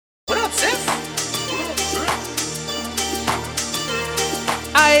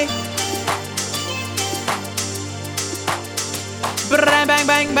Aye. Bang, bang,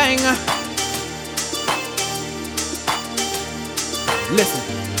 bang, bang. Listen.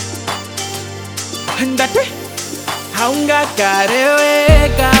 Ndate haunga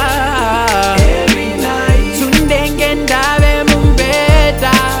kareweka Every night, Tundenge ndawe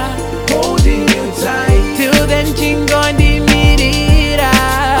mumbeta, holding you tight. till then chingondi mirira.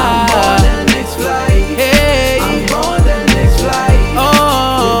 I'm on the next flight. Hey. I'm on the next flight.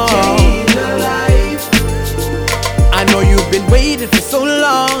 Oh, To change your life. I know you've been waiting for so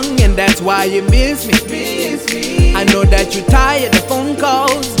long, and that's why you miss me. Miss me. I know that you're tired of phone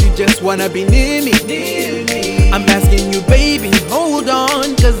calls, you just wanna be near me. Near me. I'm asking you, baby, hold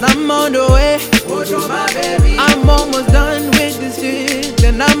on, cause I'm on the way. Hold on, my baby. I'm almost done with this shit,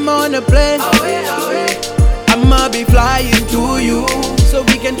 and I'm on a plane. Away, away. I'ma be flying to you, so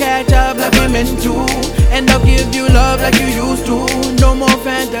we can catch up like we meant to. And I'll give you love like you used to. No more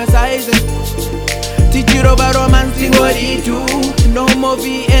fantasizing. Teach you about romance, what it do. No more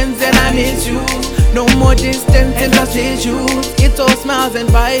VNs and I miss you. No more distance and lost issues. It's all smiles and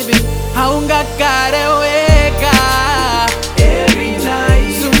vibing. Haunga kareweka Every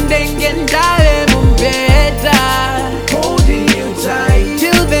night, Sundenge ndawe mumbeta, holding you tight.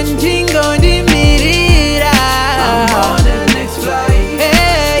 till then jingo ndi mirira. I'm on the next flight.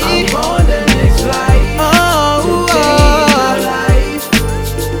 Hey. I'm on the next flight. Oh, To change your life.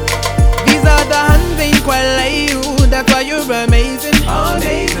 these are the hands ain't quite like you. That's why you're amazing.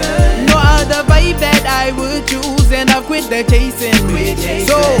 Amazing. No other vibe that I would choose, and I've quit the chasing. Quit chasing.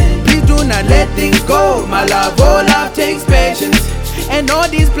 So please do not let things go. My love, all love takes patience, and all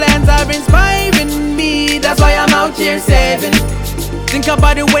these plans are inspiring me. That's why I'm out here saving. Think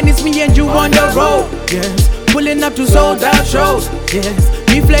about it when it's me and you on the road. Yes, pulling up to sold out shows. Yes,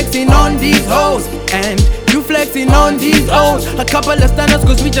 me flexing on these hoes, and you flexing on these O's. A couple of stunners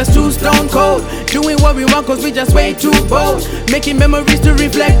cause we just too stone cold. Doing what we want cause we just way too bold. Making memories to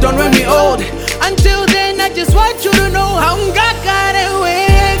reflect on when we old. Until then I just want you to know how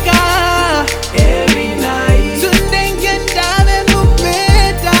ngakaraweka. Every night, Tundenge ndawe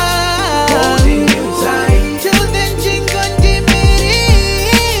mupeta, holding you tight. till then chingondi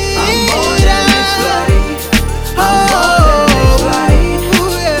mirira. I'm on the next flight. I'm on the next flight.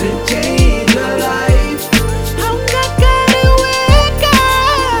 To change your life. How ngakaraweka.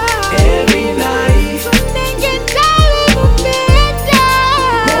 Every night, Tundenge ndawe mupeta,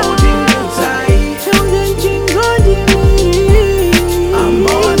 holding you tight. till then chingondi mirira. I'm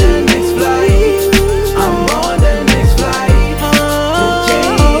on the next flight. I'm on the next flight. To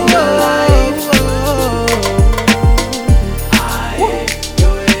change your life.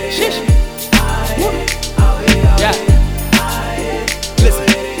 Yeah. Listen,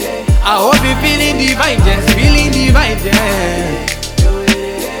 I hope you're feeling the vibe, just feeling the vibe, yeah.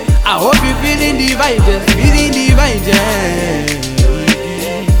 I hope you're feeling the vibe, just feeling the vibe, yeah.